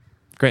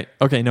Great.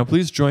 Okay, now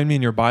please join me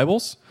in your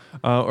Bibles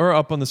or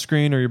up on the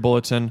screen or your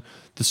bulletin.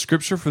 The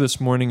scripture for this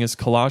morning is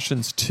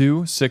Colossians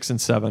 2, 6, and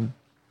 7.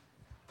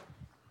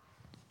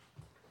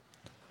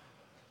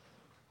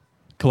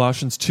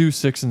 Colossians 2,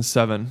 6, and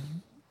 7.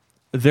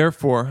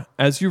 Therefore,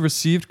 as you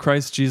received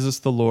Christ Jesus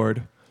the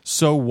Lord,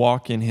 so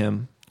walk in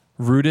him,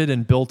 rooted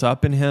and built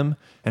up in him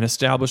and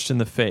established in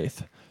the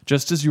faith,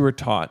 just as you were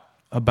taught,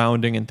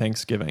 abounding in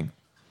thanksgiving.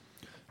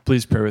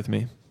 Please pray with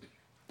me.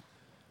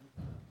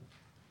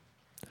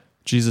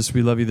 Jesus,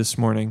 we love you this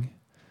morning.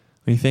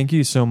 We thank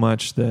you so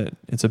much that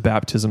it's a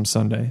baptism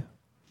Sunday.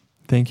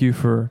 Thank you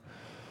for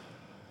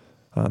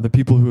the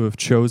people who have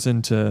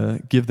chosen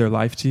to give their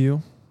life to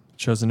you,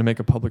 chosen to make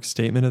a public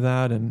statement of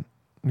that. And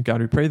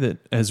God, we pray that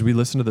as we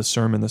listen to the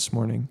sermon this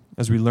morning,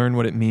 as we learn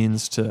what it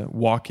means to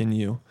walk in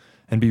you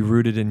and be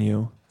rooted in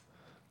you,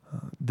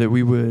 that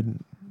we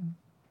would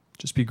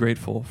just be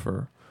grateful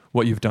for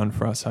what you've done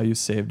for us, how you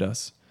saved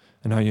us,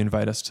 and how you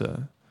invite us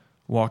to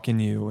walk in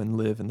you and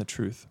live in the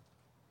truth.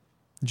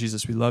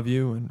 Jesus, we love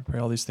you and pray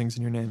all these things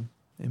in your name.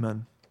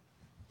 Amen.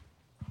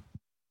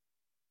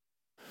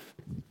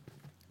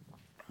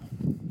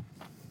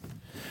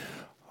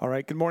 All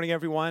right, good morning,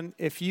 everyone.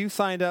 If you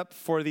signed up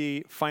for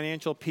the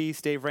Financial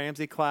Peace Dave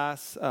Ramsey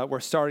class,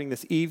 we're starting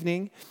this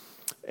evening,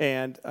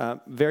 and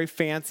very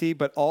fancy,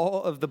 but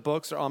all of the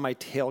books are on my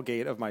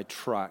tailgate of my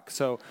truck.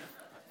 So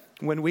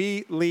when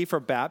we leave for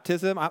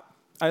baptism,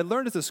 I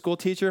learned as a school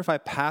teacher, if I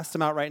passed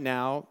them out right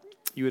now,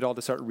 you would all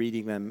just start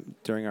reading them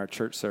during our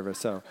church service.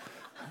 So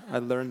I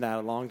learned that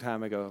a long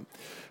time ago.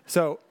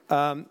 So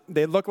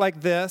they look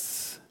like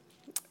this,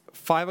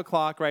 5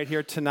 o'clock right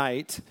here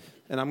tonight.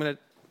 And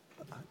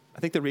I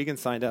think the Regan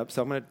signed up,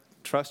 so I'm going to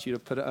trust you to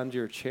put it under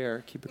your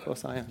chair. Keep a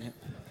close eye on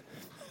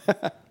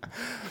it.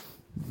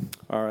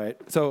 All right.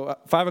 So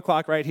 5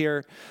 o'clock right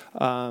here,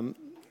 and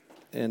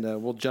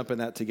we'll jump in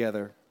that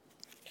together.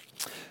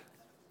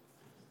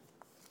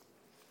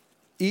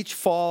 Each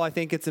fall, I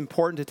think it's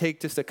important to take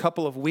just a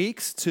couple of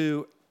weeks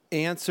to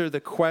answer the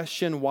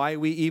question why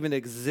we even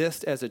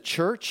exist as a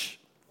church.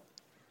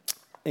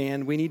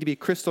 And we need to be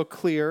crystal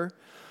clear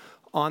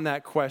on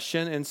that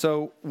question. And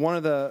so one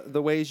of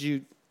the ways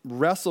you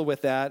wrestle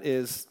with that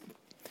is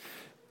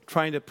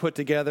trying to put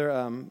together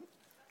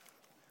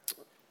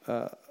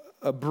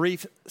a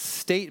brief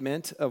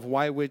statement of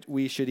why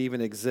we should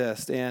even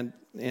exist. And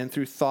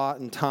through thought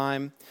and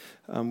time,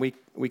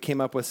 we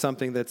came up with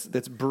something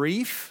that's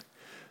brief,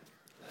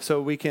 so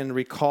we can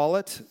recall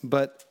it,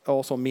 but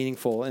also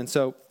meaningful. And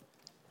so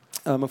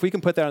if we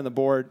can put that on the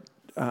board,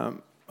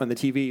 on the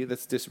TV,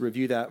 let's just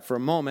review that for a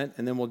moment,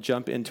 and then we'll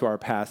jump into our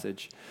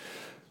passage.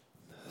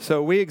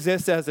 So we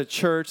exist as a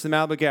church, the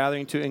Malibu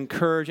Gathering, to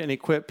encourage and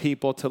equip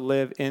people to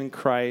live in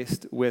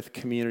Christ with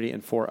community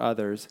and for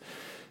others.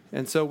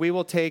 And so we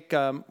will take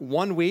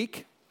 1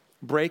 week,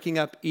 breaking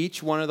up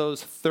each one of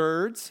those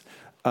thirds,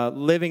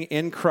 living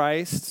in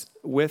Christ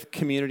with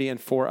community and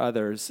for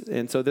others.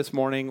 And so this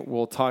morning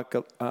we'll talk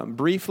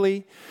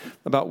briefly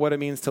about what it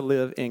means to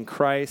live in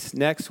Christ.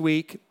 Next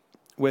week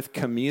with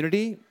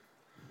community.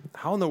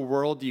 How in the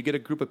world do you get a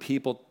group of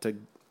people to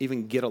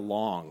even get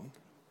along?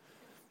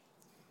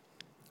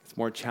 It's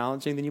more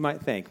challenging than you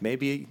might think.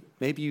 Maybe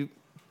you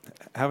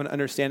have an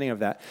understanding of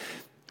that.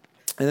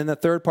 And then the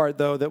third part,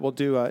 though, that we'll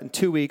do in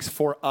 2 weeks,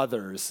 for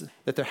others.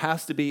 That there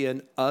has to be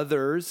an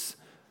others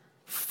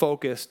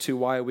focus to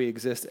why we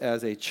exist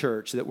as a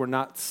church, that we're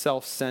not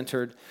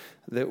self-centered,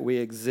 that we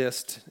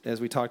exist,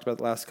 as we talked about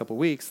the last couple of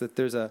weeks, that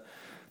there's a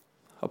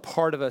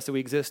part of us that we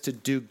exist to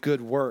do good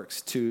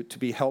works, to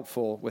be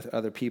helpful with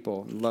other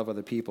people, and love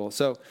other people.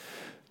 So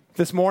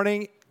this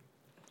morning,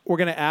 we're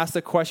going to ask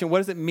the question, what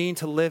does it mean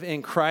to live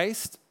in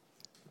Christ?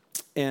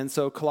 And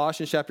so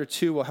Colossians chapter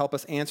 2 will help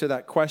us answer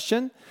that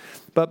question.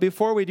 But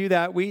before we do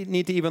that, we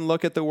need to even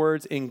look at the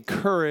words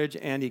encourage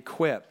and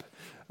equip.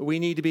 We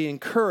need to be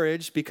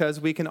encouraged because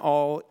we can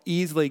all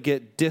easily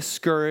get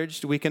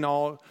discouraged. We can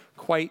all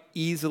quite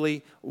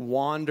easily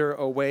wander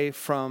away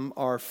from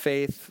our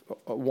faith,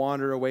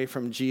 wander away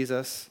from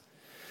Jesus.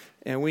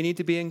 And we need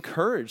to be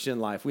encouraged in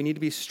life. We need to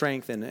be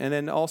strengthened. And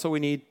then also we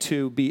need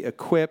to be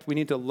equipped. We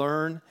need to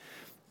learn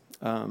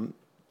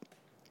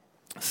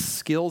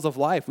skills of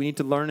life. We need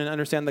to learn and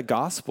understand the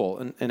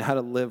gospel and how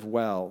to live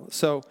well.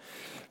 So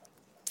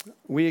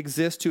we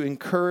exist to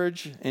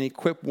encourage and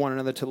equip one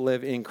another to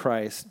live in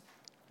Christ.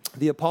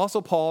 The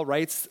Apostle Paul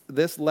writes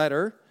this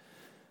letter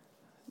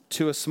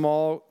to a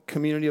small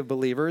community of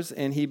believers,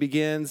 and he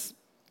begins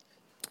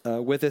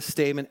with this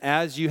statement,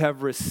 as you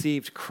have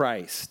received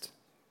Christ.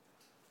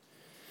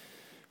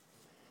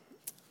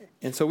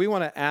 And so we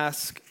want to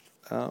ask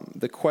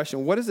the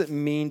question, what does it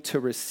mean to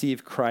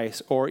receive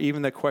Christ? Or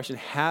even the question,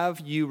 have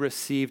you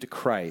received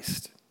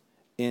Christ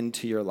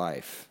into your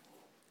life?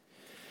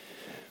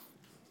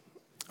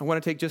 I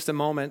want to take just a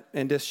moment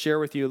and just share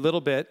with you a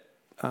little bit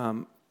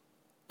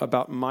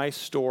about my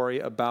story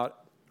about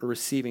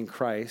receiving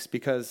Christ,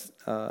 because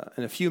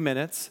in a few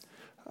minutes,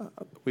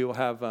 we will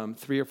have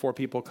 3 or 4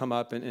 people come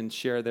up and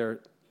share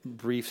their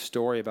brief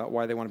story about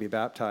why they want to be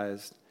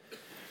baptized.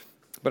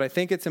 But I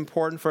think it's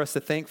important for us to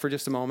think for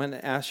just a moment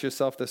and ask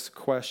yourself this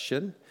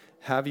question: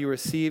 have you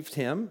received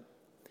him?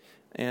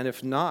 And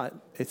if not,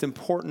 it's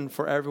important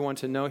for everyone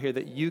to know here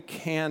that you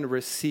can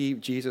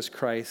receive Jesus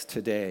Christ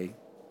today.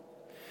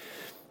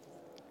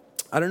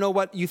 I don't know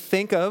what you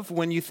think of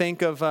when you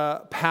think of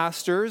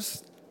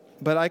pastors,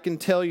 but I can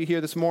tell you here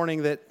this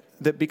morning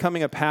that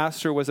becoming a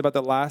pastor was about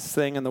the last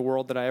thing in the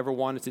world that I ever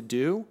wanted to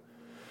do.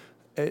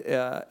 It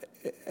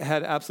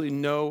had absolutely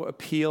no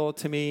appeal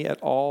to me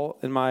at all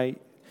in my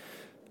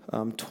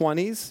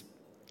 20s.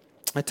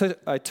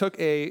 I took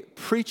a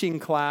preaching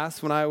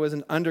class when I was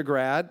an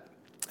undergrad,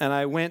 and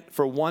I went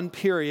for one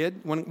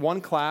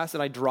class,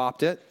 and I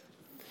dropped it.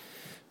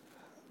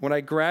 When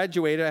I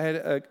graduated, I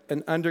had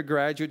an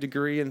undergraduate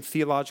degree in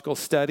theological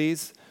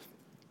studies,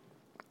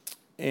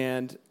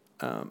 and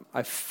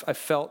I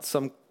felt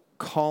some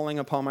calling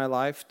upon my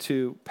life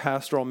to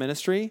pastoral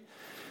ministry.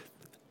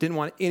 Didn't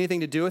want anything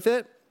to do with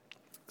it,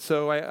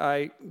 so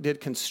I did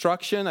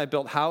construction. I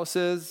built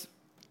houses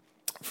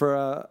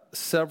for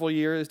several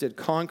years, did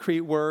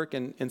concrete work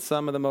in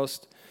some of the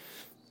most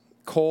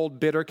cold,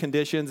 bitter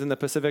conditions in the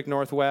Pacific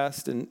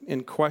Northwest,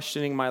 and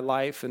questioning my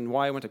life and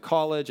why I went to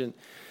college and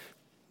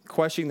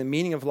questioning the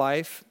meaning of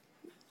life.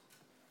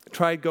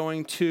 Tried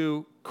going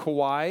to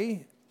Kauai.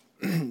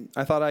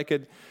 I thought I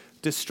could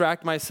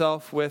distract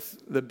myself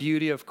with the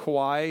beauty of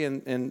Kauai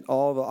and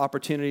all the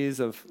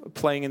opportunities of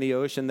playing in the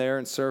ocean there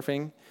and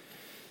surfing.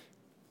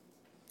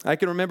 I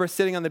can remember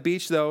sitting on the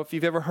beach, though, if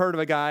you've ever heard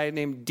of a guy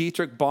named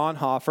Dietrich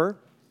Bonhoeffer.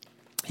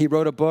 He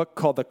wrote a book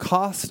called The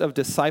Cost of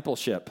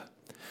Discipleship.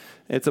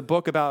 It's a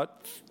book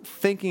about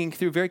thinking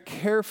through very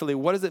carefully,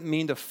 what does it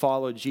mean to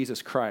follow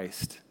Jesus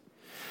Christ?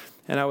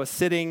 And I was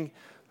sitting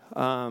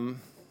in an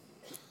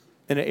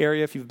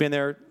area, if you've been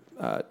there,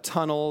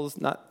 tunnels,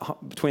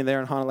 not between there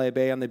and Honolulu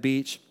Bay on the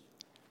beach,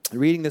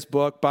 reading this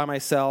book by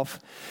myself.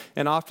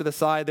 And off to the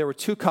side, there were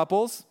two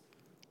couples,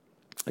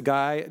 two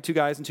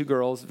guys and two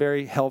girls,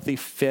 very healthy,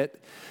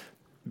 fit,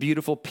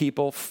 beautiful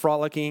people,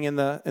 frolicking in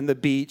the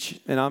beach.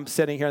 And I'm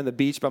sitting here on the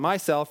beach by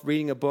myself,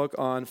 reading a book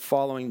on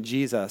following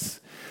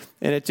Jesus.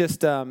 And it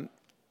just, I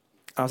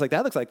was like,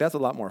 that's a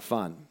lot more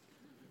fun.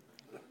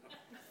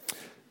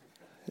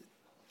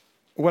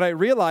 What I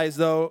realized,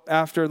 though,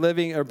 after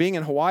living or being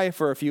in Hawaii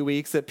for a few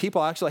weeks, that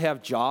people actually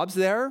have jobs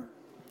there.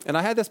 And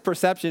I had this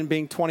perception,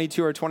 being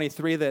 22 or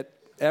 23, that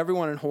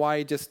everyone in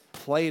Hawaii just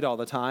played all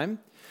the time.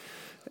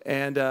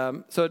 And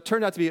so it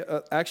turned out to be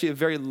actually a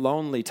very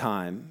lonely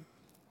time.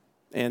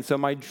 And so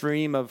my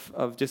dream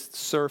of just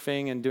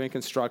surfing and doing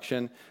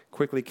construction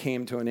quickly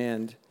came to an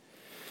end.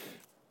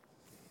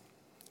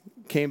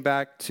 Came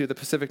back to the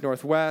Pacific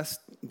Northwest,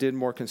 did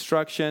more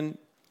construction.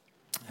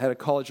 Had a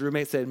college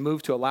roommate that had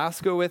moved to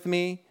Alaska with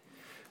me.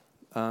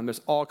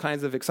 There's all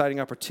kinds of exciting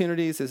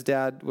opportunities. His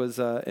dad was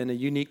in a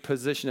unique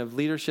position of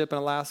leadership in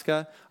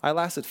Alaska. I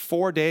lasted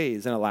 4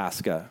 days in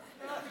Alaska.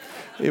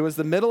 It was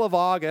the middle of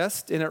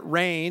August, and it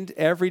rained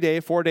every day,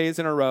 4 days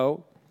in a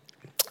row.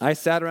 I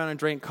sat around and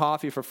drank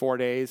coffee for 4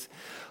 days,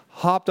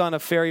 hopped on a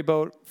ferry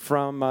boat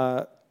from,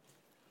 I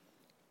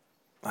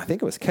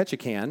think it was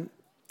Ketchikan,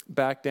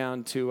 back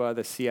down to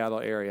the Seattle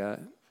area.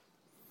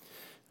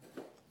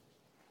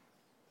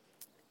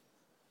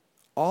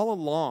 All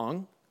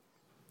along,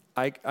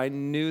 I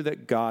knew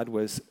that God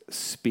was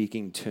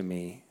speaking to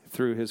me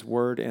through his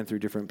word and through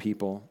different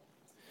people.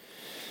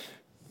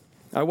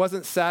 I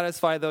wasn't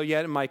satisfied, though,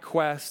 yet in my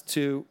quest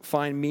to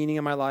find meaning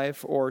in my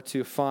life or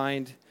to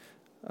find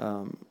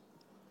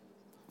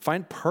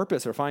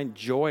purpose or find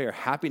joy or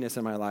happiness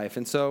in my life.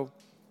 And so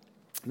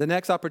the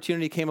next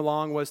opportunity came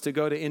along was to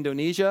go to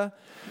Indonesia.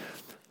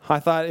 I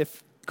thought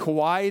if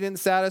Kauai didn't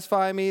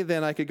satisfy me,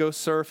 then I could go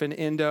surf in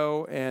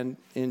Indo and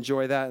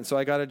enjoy that. And so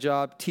I got a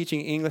job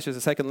teaching English as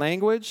a second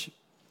language.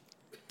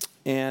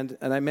 And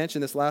I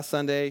mentioned this last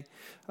Sunday,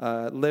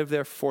 lived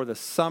there for the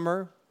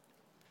summer.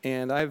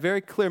 And I have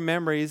very clear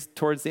memories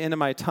towards the end of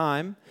my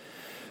time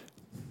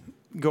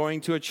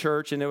going to a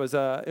church, and it was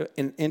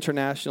an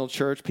international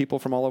church. People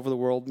from all over the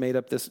world made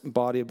up this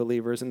body of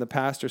believers, and the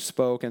pastor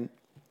spoke, and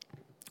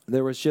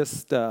there was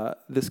just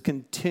this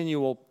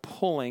continual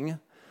pulling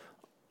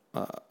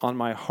on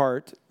my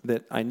heart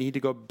that I need to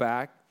go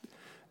back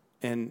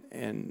and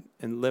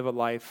live a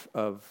life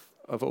of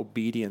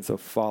obedience, of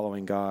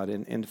following God.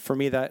 And for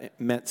me, that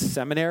meant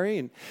seminary.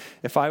 And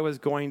if I was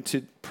going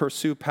to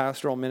pursue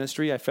pastoral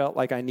ministry, I felt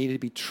like I needed to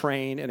be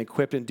trained and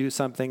equipped and do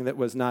something that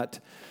was not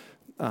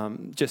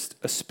just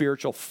a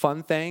spiritual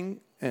fun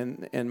thing.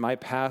 And my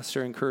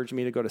pastor encouraged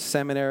me to go to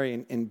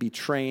seminary and be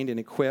trained and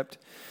equipped.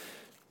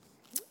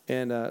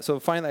 And so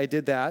finally I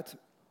did that.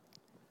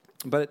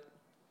 But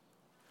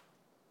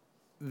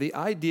the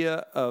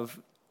idea of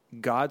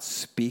God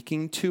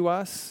speaking to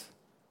us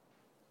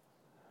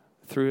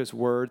through his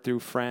word, through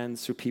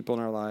friends, through people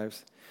in our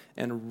lives,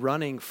 and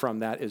running from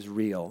that is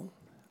real.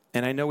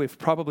 And I know we've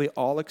probably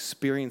all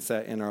experienced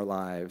that in our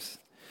lives.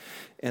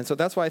 And so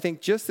that's why I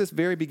think just this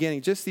very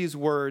beginning, just these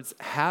words,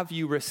 have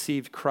you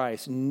received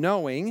Christ,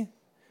 knowing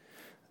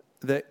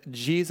that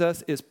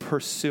Jesus is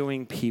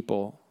pursuing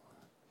people,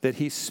 that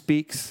he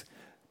speaks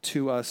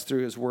to us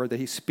through his word, that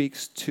he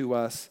speaks to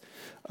us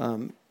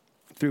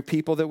through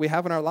people that we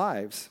have in our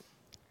lives.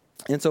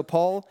 And so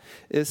Paul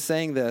is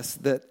saying this,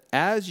 that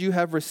as you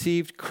have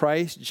received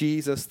Christ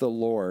Jesus the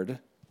Lord,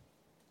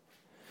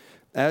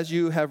 as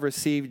you have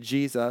received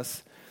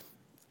Jesus,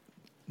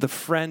 the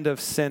friend of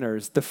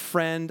sinners, the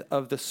friend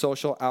of the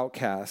social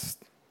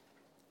outcast,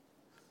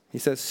 he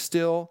says,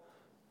 still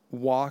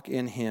walk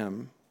in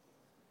him.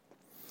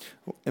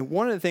 And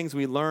one of the things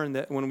we learn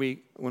that when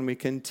we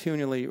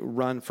continually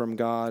run from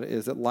God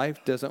is that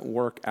life doesn't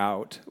work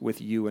out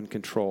with you in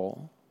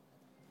control.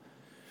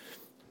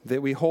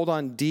 That we hold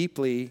on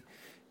deeply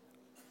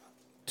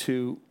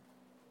to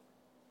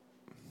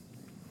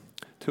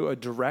a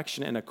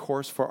direction and a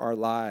course for our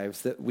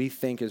lives that we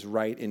think is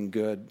right and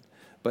good.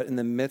 But in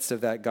the midst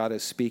of that, God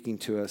is speaking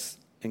to us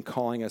and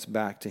calling us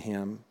back to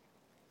him.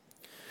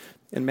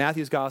 In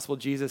Matthew's gospel,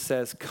 Jesus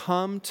says,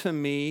 "Come to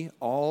me,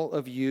 all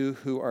of you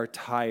who are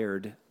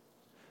tired,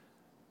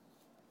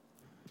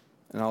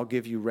 and I'll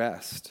give you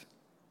rest."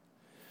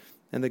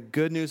 And the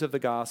good news of the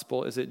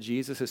gospel is that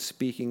Jesus is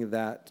speaking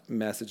that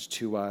message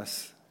to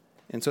us.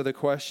 And so the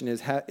question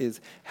is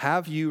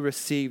have you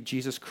received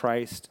Jesus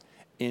Christ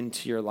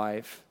into your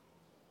life?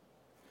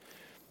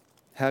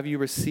 Have you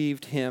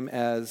received him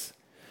as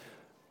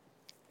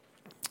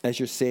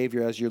your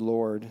Savior, as your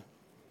Lord?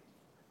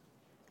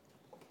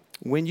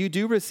 When you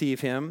do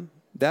receive him,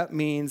 that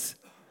means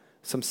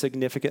some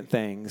significant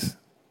things.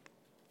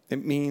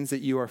 It means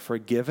that you are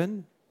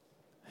forgiven.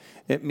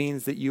 It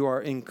means that you are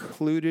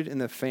included in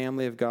the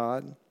family of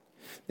God.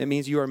 It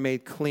means you are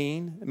made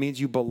clean. It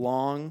means you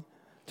belong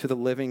to the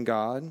living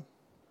God.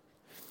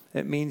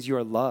 It means you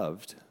are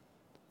loved,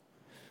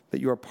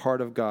 that you are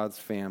part of God's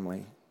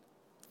family.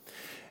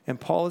 And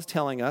Paul is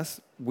telling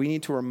us we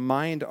need to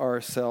remind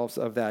ourselves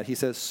of that. He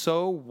says,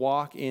 so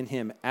walk in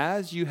him.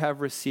 As you have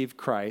received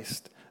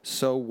Christ,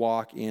 so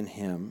walk in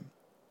him.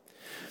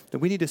 That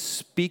we need to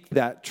speak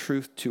that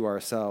truth to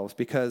ourselves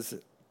because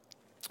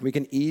we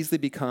can easily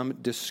become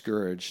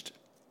discouraged.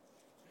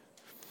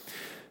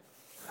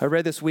 I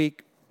read this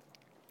week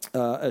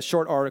a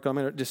short article. I'm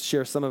going to just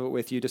share some of it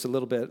with you, just a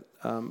little bit,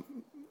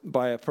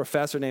 by a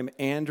professor named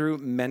Andrew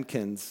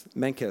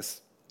Menkes.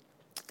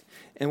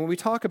 And when we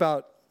talk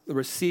about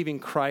receiving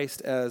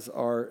Christ as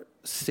our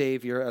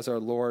Savior, as our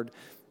Lord,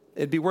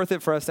 it'd be worth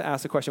it for us to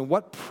ask the question,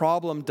 what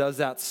problem does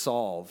that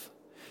solve?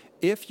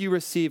 If you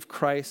receive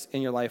Christ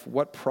in your life,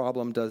 what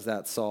problem does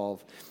that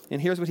solve?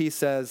 And here's what he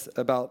says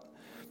about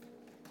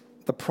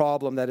the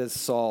problem that is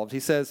solved. He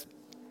says,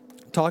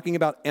 talking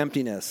about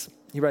emptiness,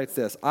 he writes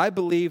this, "I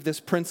believe this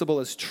principle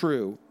is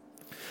true.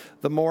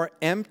 The more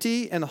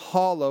empty and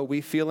hollow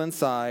we feel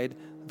inside,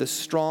 the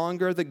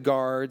stronger the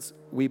guards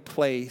we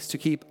place to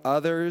keep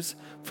others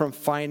from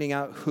finding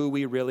out who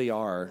we really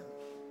are."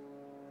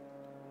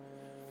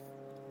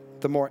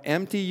 The more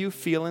empty you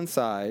feel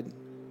inside,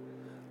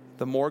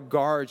 the more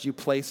guards you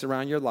place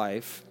around your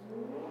life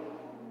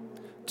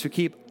to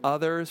keep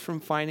others from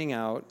finding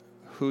out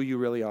who you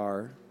really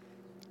are.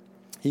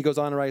 He goes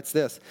on and writes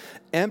this,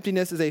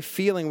 "Emptiness is a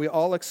feeling we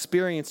all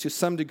experience to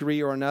some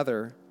degree or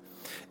another.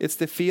 It's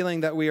the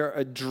feeling that we are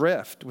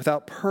adrift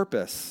without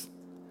purpose,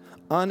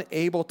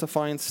 unable to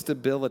find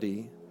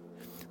stability.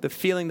 The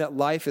feeling that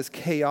life is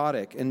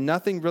chaotic and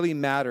nothing really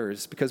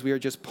matters because we are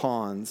just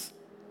pawns.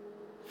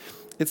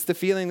 It's the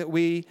feeling that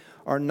we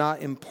are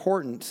not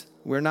important,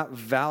 we're not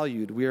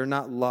valued, we are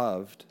not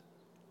loved.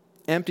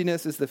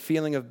 Emptiness is the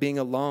feeling of being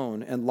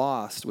alone and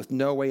lost with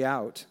no way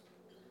out.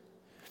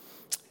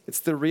 It's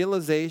the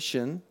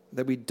realization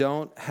that we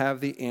don't have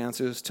the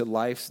answers to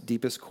life's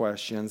deepest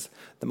questions,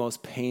 the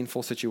most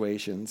painful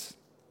situations.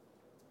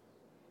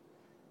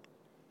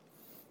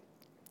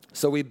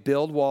 So we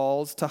build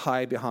walls to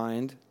hide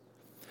behind.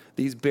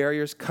 These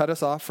barriers cut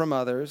us off from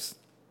others.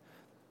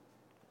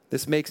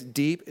 This makes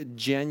deep,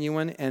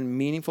 genuine, and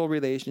meaningful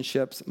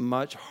relationships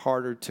much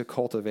harder to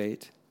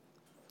cultivate,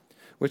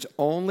 which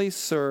only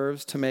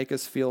serves to make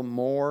us feel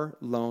more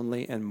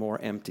lonely and more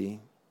empty.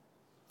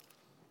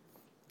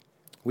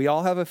 We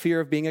all have a fear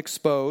of being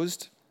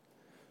exposed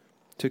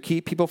to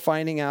keep people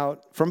finding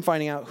out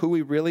who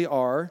we really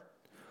are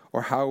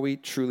or how we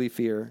truly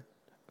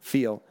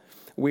feel.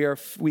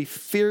 We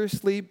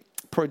fiercely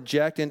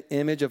project an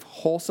image of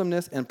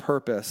wholesomeness and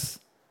purpose,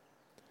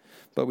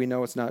 but we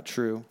know it's not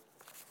true.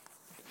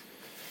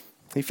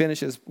 He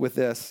finishes with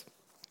this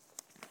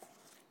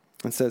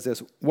and says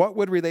this, "What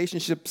would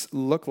relationships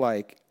look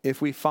like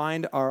if we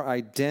find our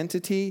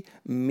identity,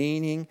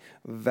 meaning,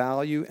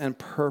 value, and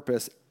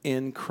purpose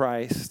in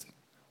Christ?"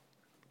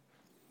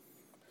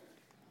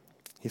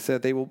 He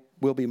said they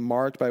will be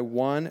marked by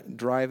one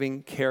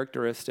driving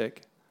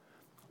characteristic,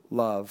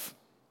 love.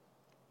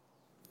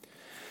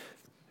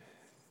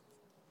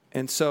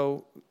 And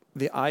so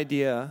the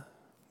idea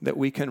that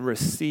we can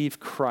receive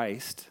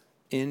Christ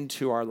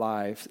into our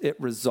lives, it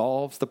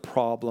resolves the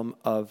problem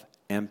of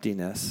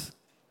emptiness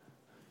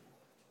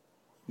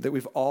that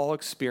we've all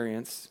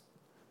experienced,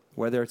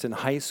 whether it's in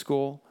high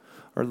school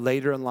or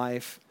later in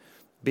life,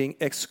 being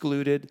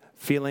excluded,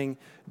 feeling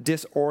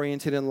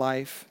disoriented in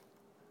life.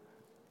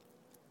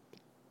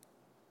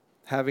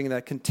 having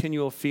that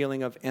continual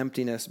feeling of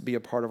emptiness be a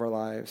part of our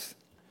lives.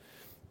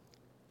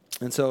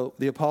 And so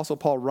the Apostle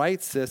Paul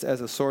writes this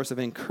as a source of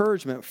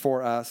encouragement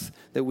for us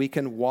that we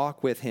can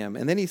walk with him.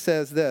 And then he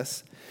says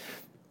this.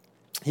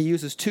 He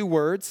uses two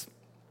words.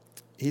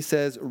 He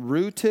says,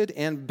 rooted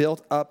and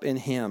built up in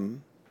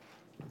him.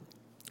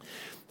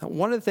 Now,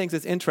 one of the things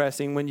that's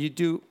interesting when you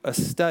do a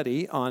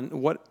study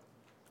on what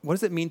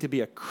does it mean to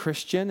be a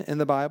Christian in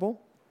the Bible,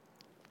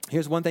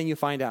 here's one thing you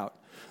find out.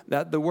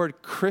 That the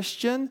word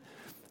Christian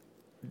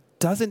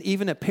doesn't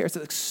even appear. It's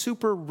a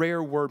super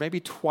rare word, maybe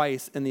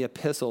twice in the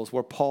epistles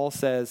where Paul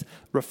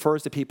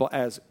refers to people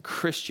as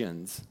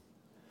Christians.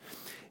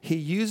 He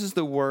uses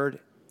the word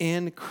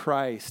in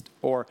Christ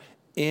or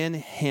in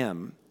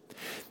him.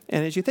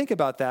 And as you think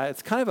about that,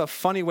 it's kind of a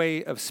funny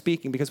way of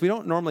speaking because we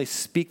don't normally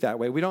speak that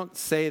way. We don't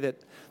say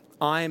that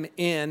I'm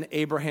in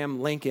Abraham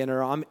Lincoln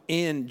or I'm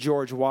in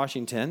George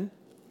Washington.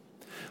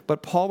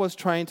 But Paul was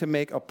trying to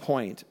make a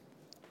point.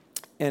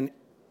 And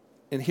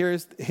here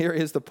is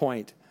the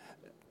point.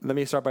 Let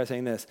me start by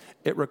saying this.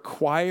 It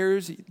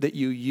requires that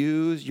you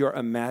use your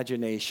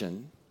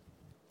imagination.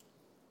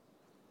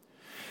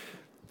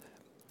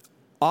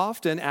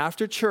 Often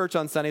after church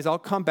on Sundays, I'll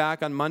come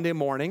back on Monday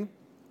morning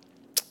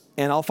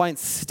and I'll find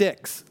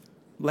sticks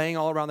laying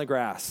all around the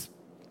grass.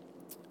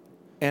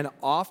 And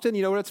often,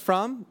 you know what it's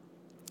from?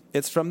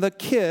 It's from the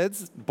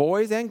kids,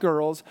 boys and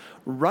girls,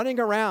 running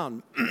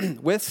around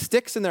with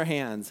sticks in their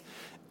hands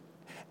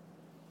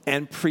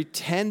and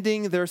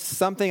pretending there's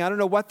something, I don't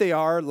know what they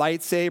are,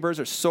 lightsabers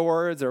or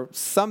swords or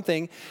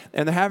something,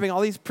 and they're having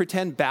all these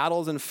pretend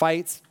battles and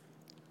fights,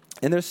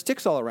 and there's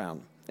sticks all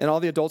around. And all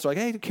the adults are like,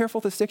 hey, be careful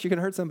with the sticks, you're going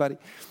to hurt somebody.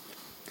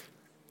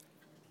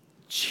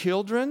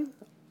 Children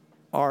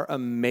are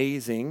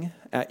amazing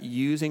at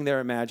using their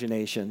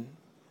imagination,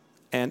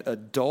 and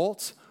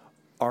adults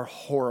are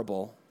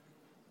horrible.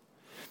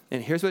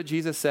 And here's what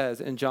Jesus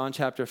says in John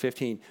chapter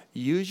 15.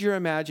 Use your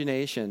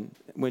imagination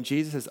when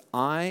Jesus says,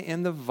 I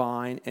am the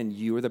vine and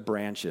you are the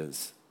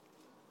branches.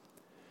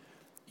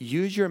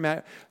 Use your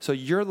imagination. So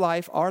your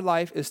life, our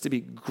life is to be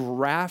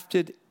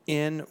grafted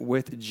in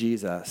with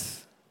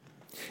Jesus.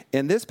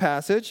 In this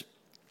passage,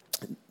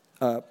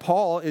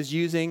 Paul is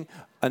using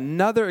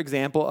another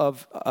example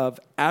of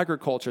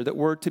agriculture, that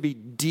we're to be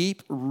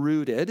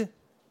deep-rooted.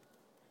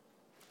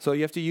 So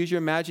you have to use your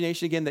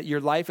imagination again, that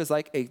your life is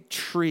like a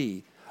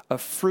tree, a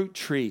fruit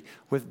tree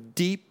with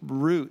deep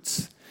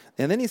roots.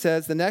 And then he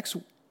says the next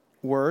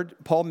word,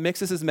 Paul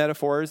mixes his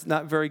metaphors.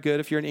 Not very good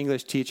if you're an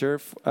English teacher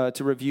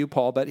to review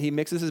Paul, but he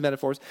mixes his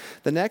metaphors.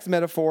 The next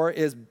metaphor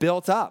is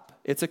built up.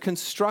 It's a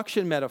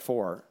construction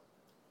metaphor.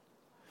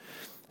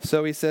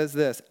 So he says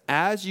this,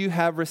 as you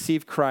have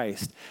received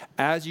Christ,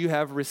 as you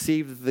have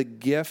received the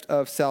gift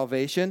of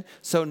salvation,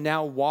 so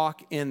now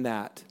walk in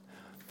that.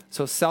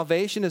 So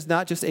salvation is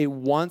not just a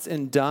once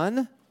and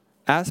done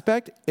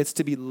aspect, it's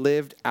to be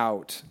lived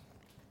out.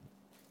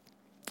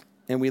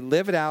 And we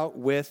live it out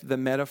with the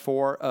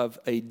metaphor of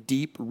a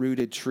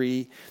deep-rooted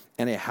tree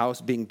and a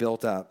house being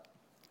built up.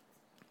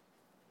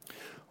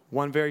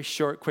 One very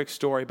short, quick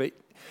story, but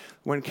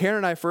when Karen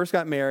and I first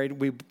got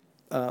married,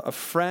 a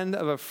friend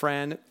of a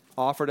friend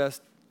offered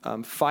us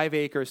 5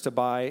 acres to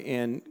buy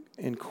in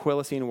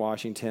Quilcene,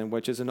 Washington,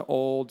 which is an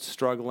old,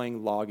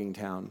 struggling logging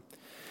town.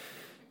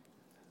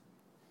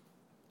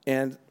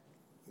 And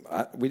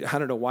I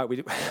don't know why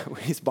we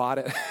just bought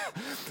it.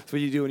 That's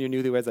what you do when you're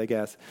newlyweds, I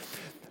guess.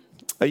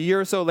 A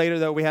year or so later,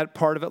 though, we had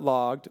part of it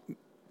logged.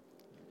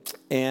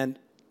 And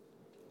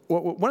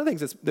one of the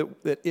things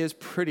that is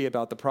pretty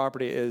about the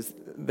property is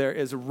there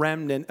is a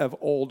remnant of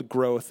old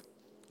growth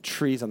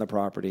trees on the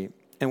property.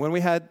 And when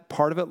we had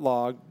part of it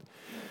logged,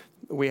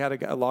 we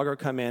had a logger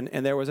come in,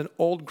 and there was an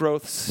old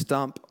growth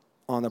stump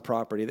on the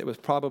property that was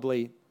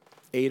probably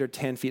 8 or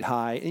 10 feet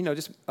high. You know,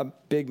 just a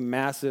big,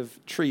 massive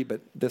tree, but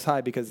this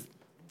high because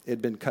it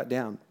had been cut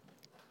down.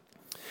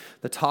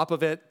 The top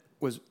of it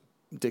was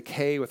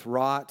decay with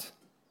rot,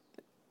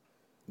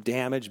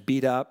 damaged,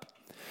 beat up.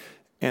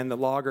 And the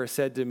logger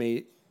said to me,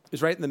 it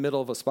was right in the middle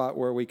of a spot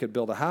where we could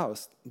build a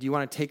house. Do you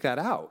want to take that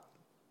out?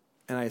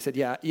 And I said,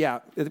 yeah,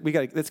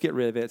 let's get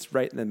rid of it. It's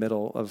right in the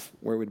middle of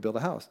where we'd build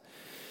a house.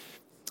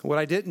 What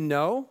I didn't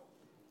know,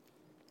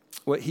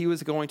 what he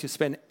was going to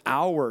spend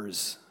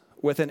hours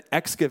with an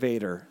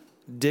excavator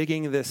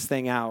digging this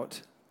thing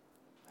out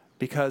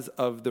because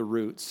of the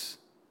roots.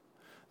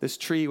 This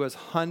tree was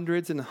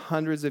hundreds and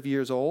hundreds of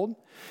years old,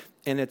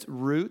 and its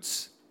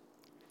roots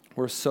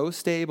were so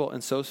stable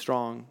and so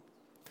strong.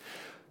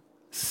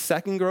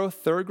 Second growth,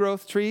 third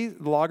growth tree,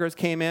 the loggers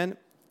came in,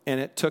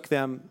 and it took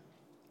them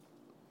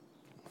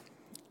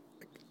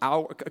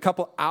a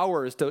couple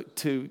hours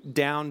to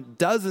down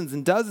dozens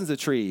and dozens of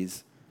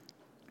trees.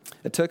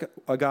 It took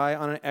a guy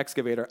on an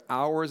excavator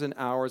hours and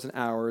hours and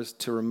hours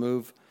to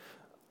remove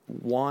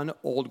one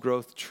old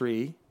growth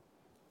tree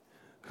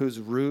whose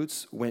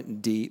roots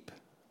went deep.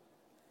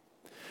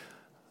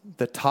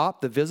 The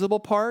top, the visible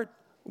part,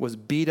 was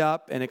beat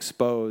up and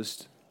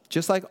exposed,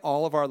 just like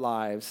all of our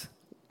lives.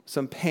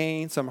 Some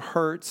pain, some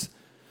hurts,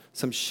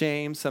 some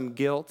shame, some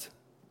guilt.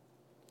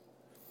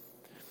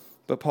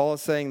 But Paul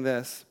is saying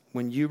this,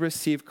 when you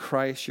receive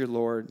Christ your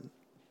Lord,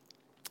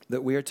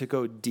 that we are to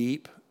go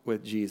deep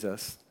with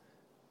Jesus.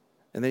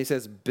 And then he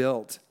says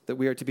built, that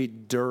we are to be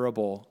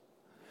durable,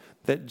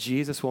 that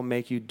Jesus will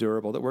make you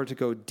durable, that we're to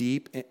go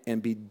deep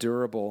and be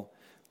durable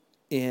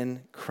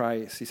in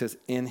Christ. He says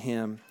in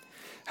him.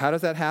 How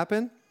does that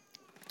happen?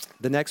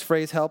 The next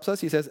phrase helps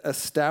us. He says,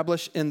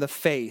 establish in the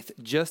faith,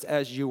 just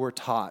as you were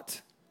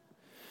taught.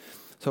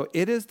 So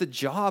it is the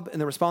job and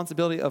the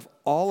responsibility of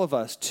all of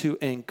us to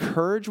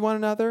encourage one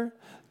another,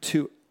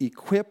 to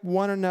equip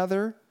one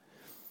another,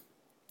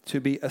 to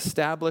be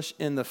established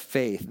in the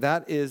faith.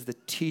 That is the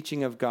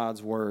teaching of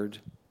God's word.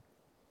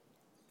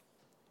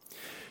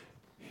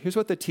 Here's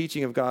what the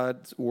teaching of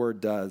God's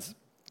word does.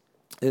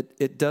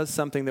 It does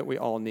something that we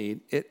all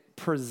need. It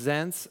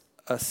presents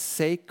a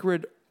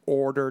sacred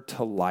order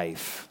to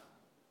life.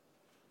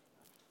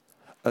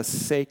 A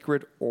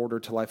sacred order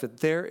to life. That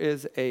there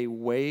is a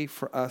way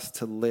for us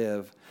to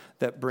live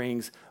that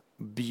brings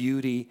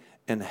beauty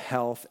and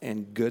health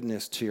and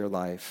goodness to your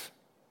life.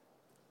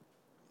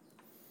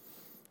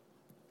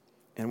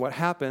 And what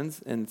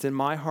happens, and it's in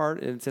my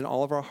heart, and it's in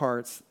all of our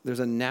hearts, there's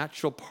a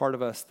natural part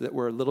of us that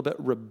we're a little bit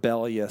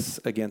rebellious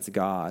against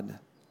God.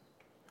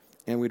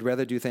 And we'd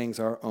rather do things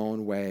our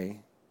own way.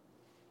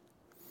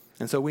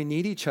 And so we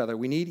need each other.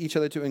 We need each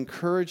other to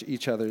encourage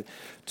each other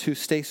to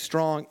stay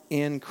strong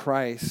in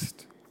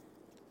Christ,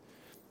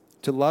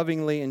 to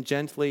lovingly and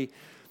gently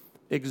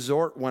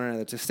exhort one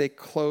another to stay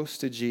close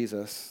to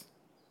Jesus.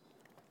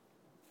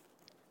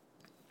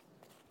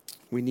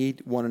 We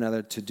need one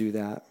another to do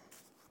that.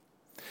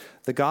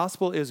 The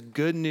gospel is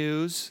good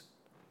news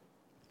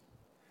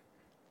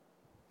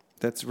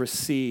that's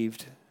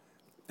received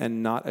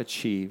and not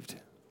achieved.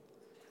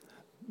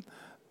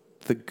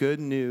 The good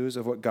news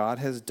of what God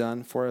has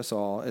done for us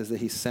all is that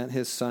he sent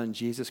his son,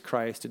 Jesus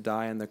Christ, to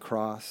die on the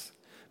cross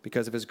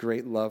because of his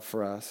great love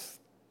for us.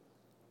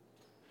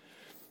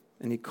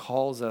 And he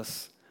calls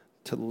us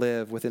to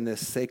live within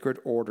this sacred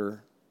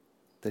order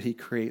that he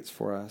creates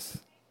for us.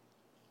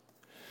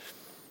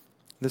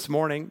 This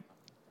morning,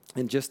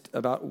 in just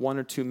about 1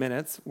 or 2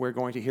 minutes, we're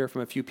going to hear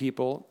from a few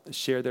people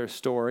share their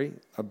story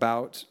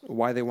about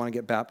why they want to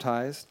get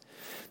baptized.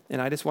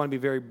 And I just want to be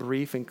very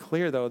brief and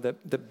clear, though,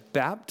 that the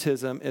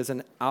baptism is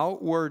an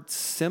outward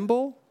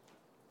symbol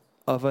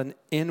of an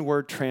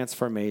inward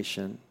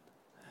transformation,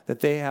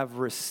 that they have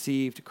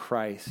received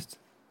Christ.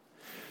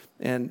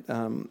 And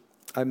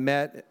I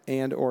met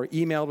and or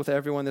emailed with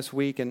everyone this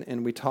week,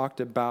 and we talked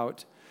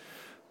about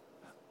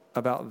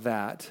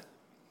that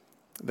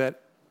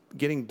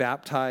getting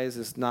baptized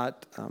is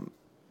not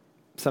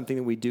something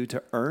that we do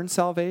to earn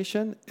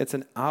salvation. It's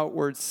an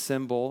outward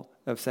symbol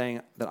of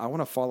saying that I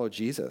want to follow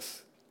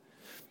Jesus,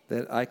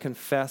 that I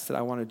confess that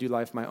I want to do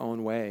life my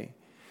own way,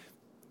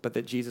 but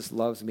that Jesus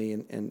loves me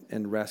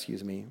and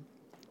rescues me.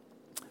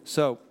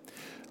 So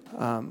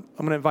I'm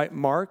going to invite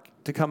Mark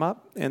to come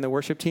up and the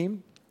worship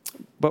team.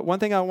 But one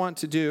thing I want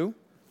to do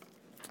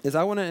is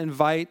I want to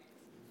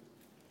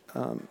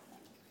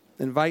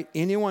invite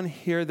anyone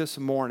here this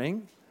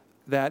morning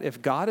that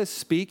if God is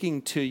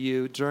speaking to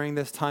you during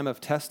this time of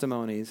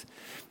testimonies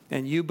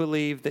and you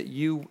believe that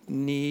you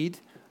need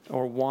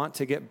or want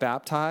to get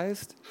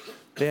baptized,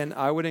 then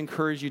I would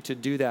encourage you to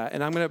do that.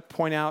 And I'm going to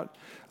point out,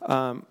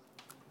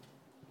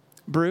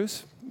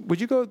 Bruce, would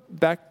you go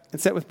back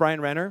and sit with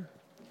Brian Renner?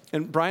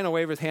 And Brian will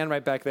wave his hand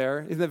right back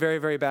there. He's in the very,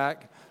 very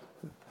back.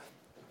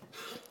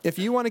 If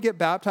you want to get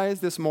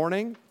baptized this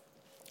morning,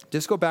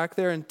 just go back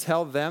there and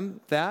tell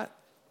them that.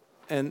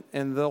 And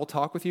they'll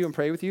talk with you and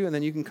pray with you, and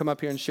then you can come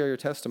up here and share your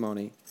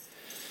testimony.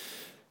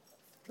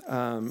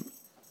 I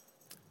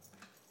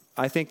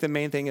think the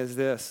main thing is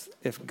this.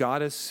 If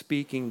God is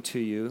speaking to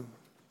you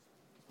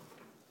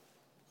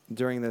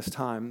during this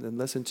time, then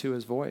listen to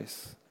his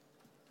voice.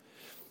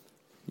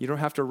 You don't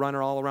have to run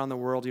all around the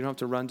world. You don't have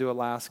to run to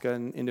Alaska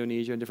and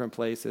Indonesia and different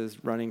places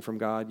running from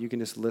God. You can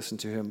just listen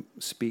to him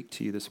speak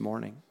to you this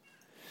morning.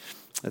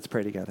 Let's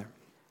pray together.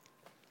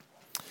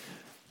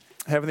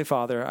 Heavenly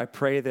Father, I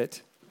pray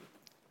that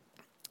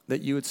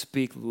you would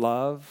speak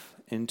love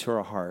into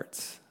our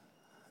hearts,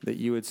 that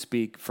you would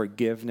speak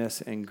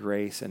forgiveness and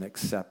grace and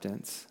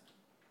acceptance.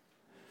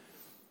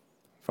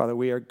 Father,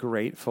 we are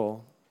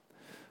grateful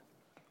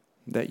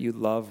that you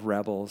love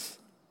rebels,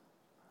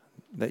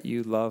 that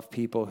you love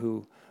people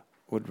who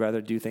would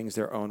rather do things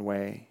their own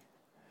way.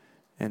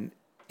 And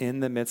in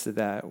the midst of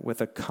that,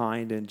 with a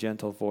kind and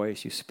gentle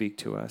voice, you speak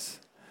to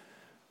us.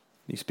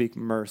 You speak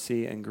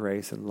mercy and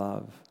grace and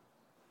love.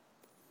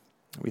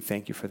 We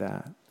thank you for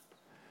that.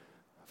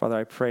 Father,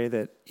 I pray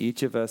that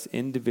each of us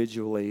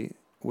individually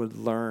would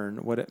learn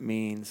what it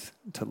means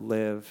to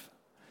live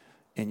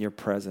in your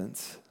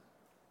presence,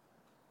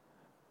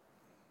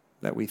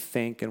 that we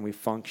think and we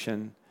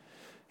function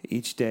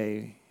each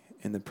day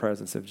in the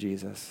presence of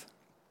Jesus.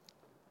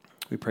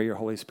 We pray your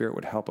Holy Spirit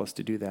would help us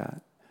to do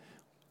that.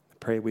 I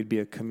pray we'd be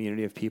a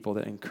community of people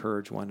that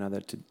encourage one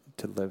another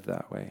to live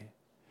that way.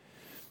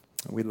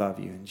 We love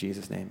you. In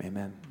Jesus' name,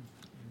 amen.